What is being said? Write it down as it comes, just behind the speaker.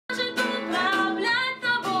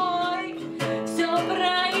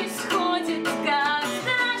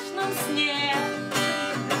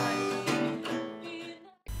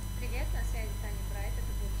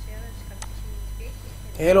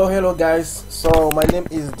Hello guys. So my name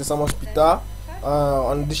is Desamos Peter.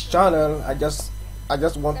 On this channel, I just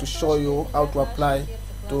want to show you how to apply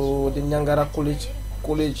to the Niagara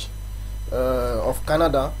College of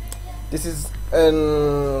Canada. This is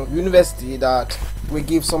a university that we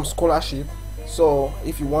give some scholarship. So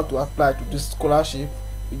if you want to apply to this scholarship,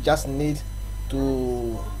 you just need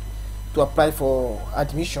to apply for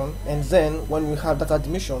admission, and then when you have that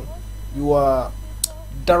admission, you are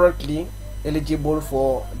directly eligible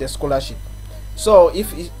for the scholarship. So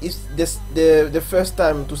if it's this the first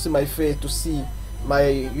time to see my face, to see my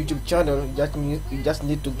YouTube channel, you just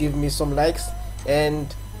need to give me some likes, and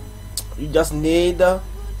you just need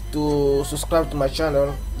to subscribe to my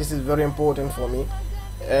channel. This is very important for me,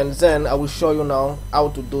 and then I will show you now how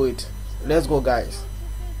to do it. Let's go, guys.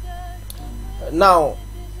 Now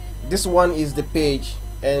this one is the page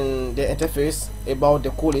and the interface about the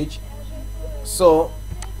college. So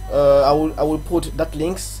I will put that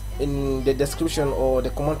links in the description or the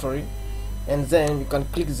commentary, and then you can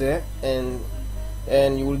click there and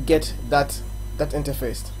you will get that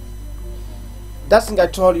interface. That thing I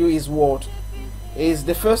told you is what is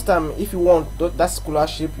the first time. If you want that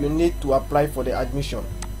scholarship, you need to apply for the admission,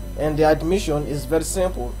 and the admission is very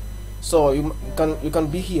simple. So you can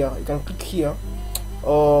be here, you can click here,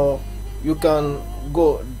 or you can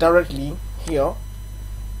go directly here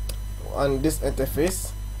on this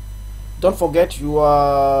interface. Don't forget you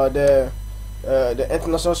are the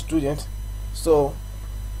international student, so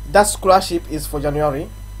that scholarship is for January.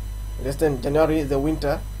 Understand? January is the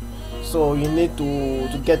winter, so you need to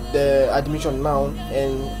get the admission now,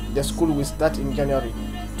 and the school will start in January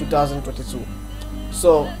 2022.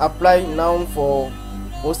 So apply now for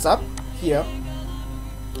OSAP here.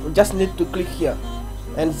 You just need to click here,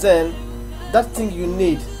 and then that thing you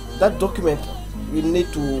need, that document you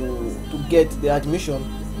need to get the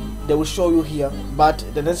admission, they will show you here. But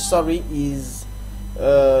the necessary is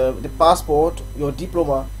the passport, your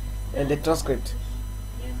diploma, and the transcript.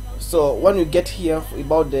 So when you get here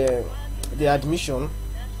about the admission,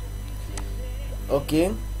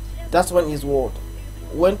 okay, that's one is what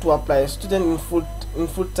when to apply. Student in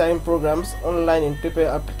full-time programs, online and paper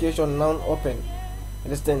application now open.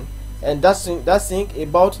 Understand? And that's thing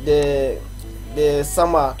about the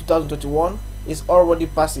summer 2021 is already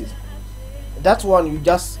passed. That one you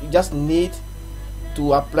just need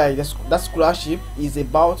to apply. That scholarship is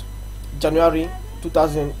about January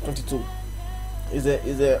 2022. Is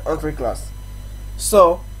a entry class.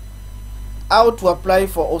 So how to apply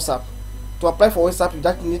for OSAP? To apply for OSAP, you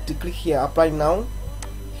just need to click here, apply now,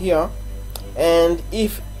 here. And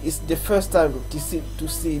if it's the first time to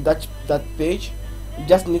see that page, you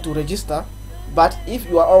just need to register. But if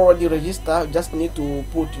you are already registered, you just need to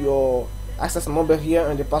put your access number here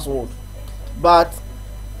and the password. But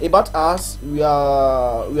about us, we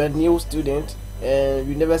are new student, and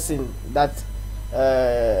we never seen that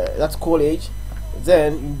college.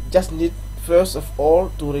 Then you just need first of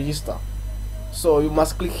all to register. So you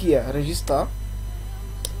must click here, register,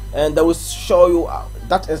 and that will show you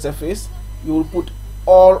that interface. You will put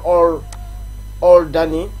all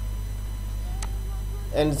Danny,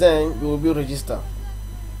 and then you will be registered.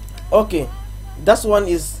 Okay, that one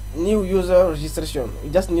is new user registration. You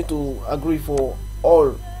just need to agree for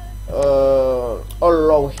all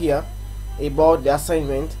law here about the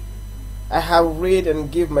assignment. I have read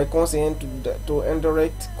and give my consent to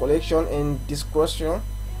indirect collection and disclosure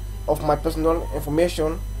of my personal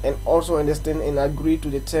information, and also understand and agree to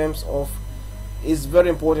the terms of. It's very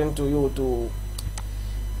important to you to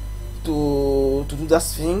do that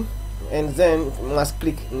thing, and then you must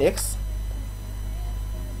click next.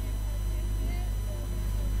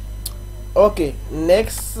 Okay,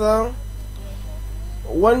 next,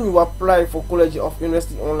 when you apply for College of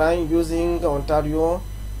University online using Ontario,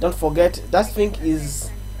 don't forget that thing is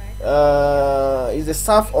the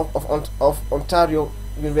staff of Ontario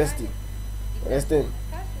University. Understand?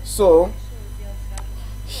 So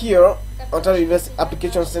here, Ontario University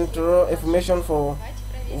Application Center information for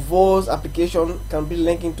those application can be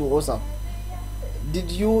linking to OSAP.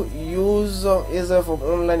 Did you use either from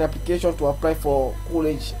online application to apply for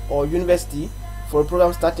college or university for a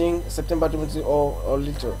program starting September 20 or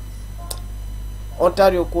later?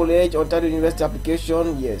 Ontario College, Ontario University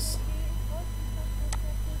application, yes.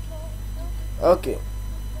 Okay,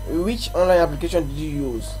 which online application did you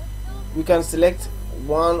use? You can select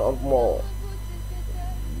one or more.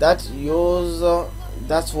 That's one.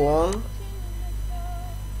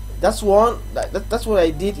 That's what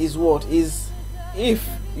I did. Is what is if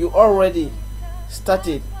you already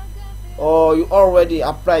started or you already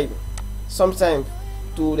applied sometime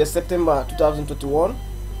to the September 2021,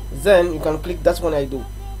 then you can click that's when I do.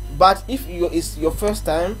 But if it's your first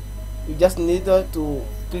time, you just need to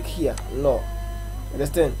click here no.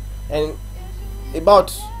 Understand? And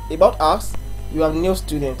about us, you are new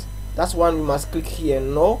student, that's one you must click here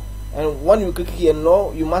no. And when you click here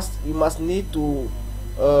no, you must need to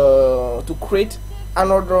create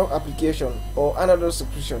another application or another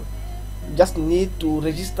subscription. You just need to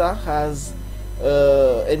register as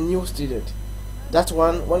a new student. That's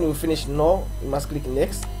one. When you finish no, you must click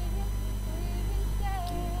next.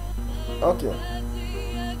 Okay,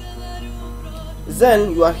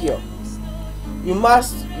 then you are here. You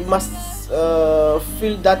must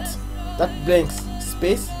fill that blank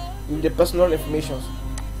space with the personal information.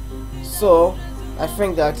 So I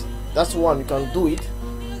think that's one you can do it.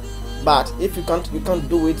 But if you can't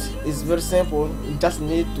do it, it's very simple. You just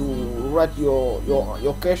need to write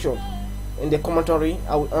your question in the commentary.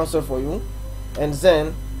 I will answer for you. And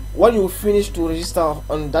then when you finish to register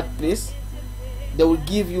on that place, they will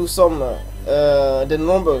give you some the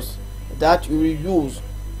numbers that you will use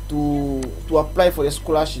to apply for the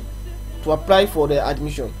scholarship, to apply for the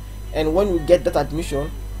admission. And when you get that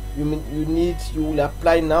admission, you will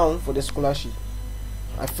apply now for the scholarship.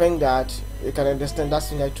 I think that you can understand that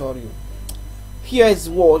thing I told you. Here is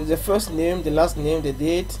what is the first name, the last name, the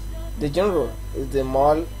date, the gender is the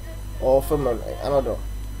male or female, another.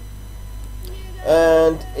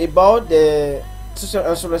 And about the social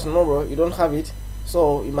insurance number, you don't have it,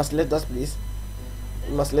 so you must let us please.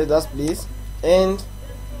 And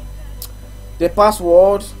the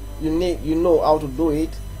password, you know how to do it.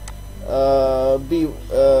 Be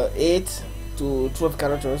 8 to 12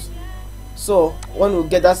 characters. So when you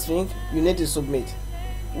get that thing, you need to submit.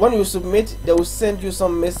 When you submit, they will send you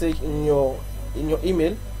some message in your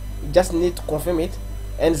email. You just need to confirm it,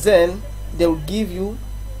 and then they will give you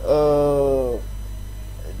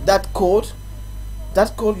that code.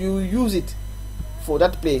 That code, you will use it for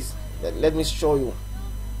that place. Let me show you.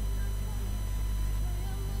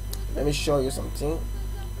 Let me show you something.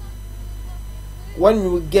 When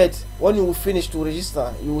you finish to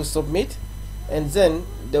register, you will submit, and then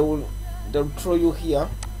they'll throw you here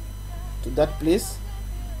to that place.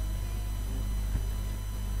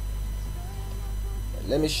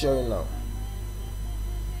 Let me show you now.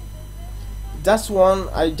 That's one.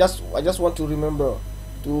 I just want to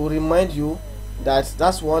remind you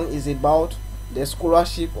that one is about the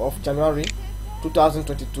scholarship of January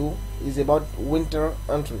 2022. Is about winter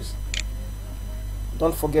entries.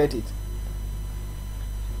 Don't forget it.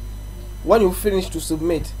 When you finish to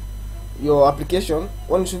submit your application,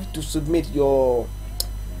 when you to submit your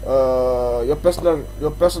personal,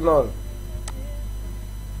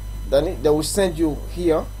 then they will send you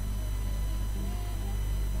here.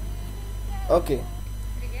 Okay,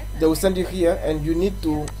 they will send you here, and you need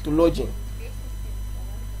to log in.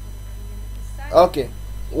 Okay,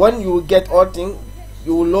 when you get all thing,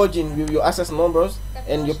 you will log in with your access numbers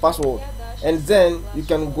and your password, and then you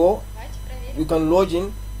can log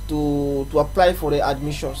in to apply for the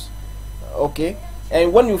admissions. Okay,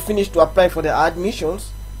 and when you finish to apply for the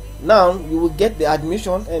admissions, now you will get the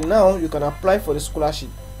admission, and now you can apply for the scholarship.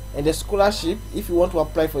 And the scholarship, if you want to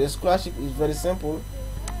apply for the scholarship, is very simple.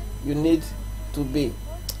 You need to be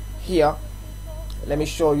here. Let me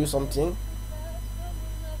show you something.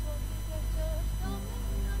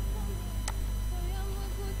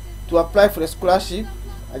 To apply for the scholarship,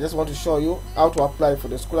 I just want to show you how to apply for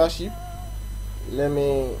the scholarship. Let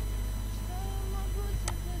me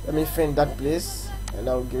find that place, and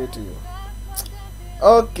I will give it to you.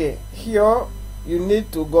 Okay, here you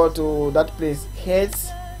need to go to that place, heads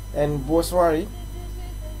and bursary.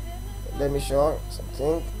 Let me show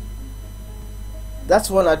something. That's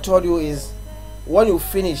one I told you is when you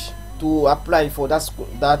finish to apply for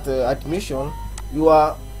that admission, you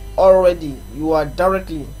are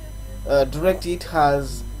directly directed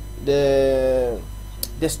as the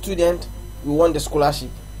student who won the scholarship.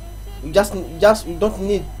 You don't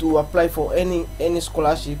need to apply for any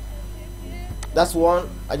scholarship. That's one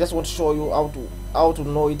I just want to show you how to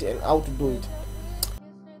know it and how to do it.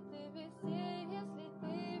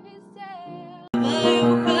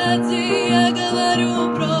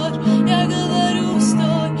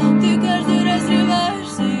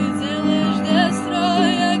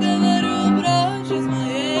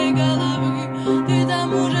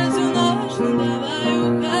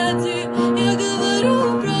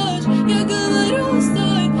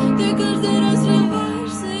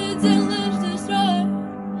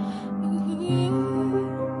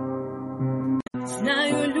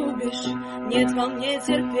 Знаю, любишь, нет во мне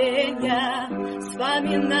терпения.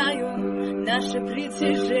 Вспоминаю наше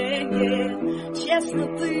притяжение.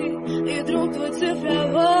 Честно, ты и друг твой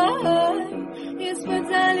цифровой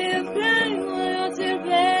испытали в край мое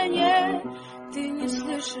терпение. Ты не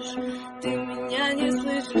слышишь, ты меня не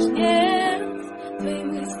слышишь, нет. Твои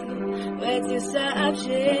мысли в эти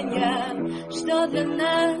сообщения, что для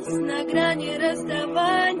нас на грани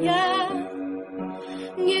расставания.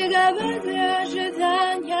 Гигабайты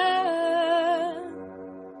ожидания.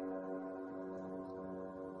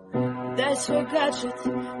 Дай свой гаджет,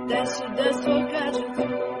 дай сюда свой гаджет.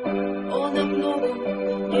 Он о многом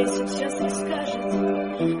мне сейчас расскажет.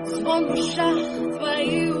 Звон в ушах,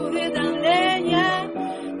 твои уведомления,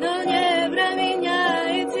 но не про меня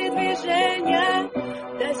эти движения.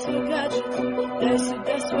 Дай свой гаджет, дай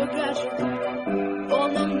сюда свой гаджет.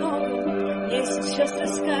 Он о многом мне сейчас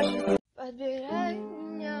расскажет. Подбирай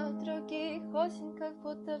меня у других, осень как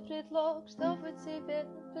будто предлог, чтобы тебе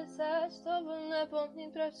написать, чтобы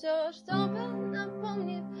напомнить про все, чтобы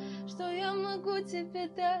напомнить, что я могу тебе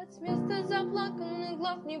дать. Вместо заплаканных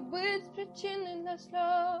глав не быть причиной для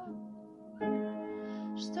слез.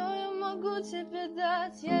 Что я могу тебе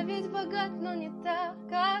дать? Я ведь богат, но не так,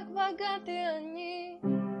 как богаты они.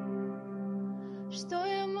 Что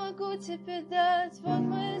я могу тебе дать? Вот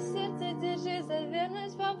мое сердце, держи за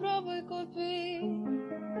верность, попробуй купи.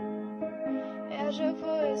 Я же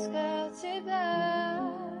поискал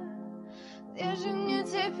тебя, где же мне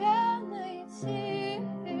тебя найти?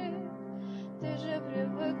 Ты же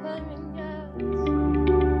привыкла менять.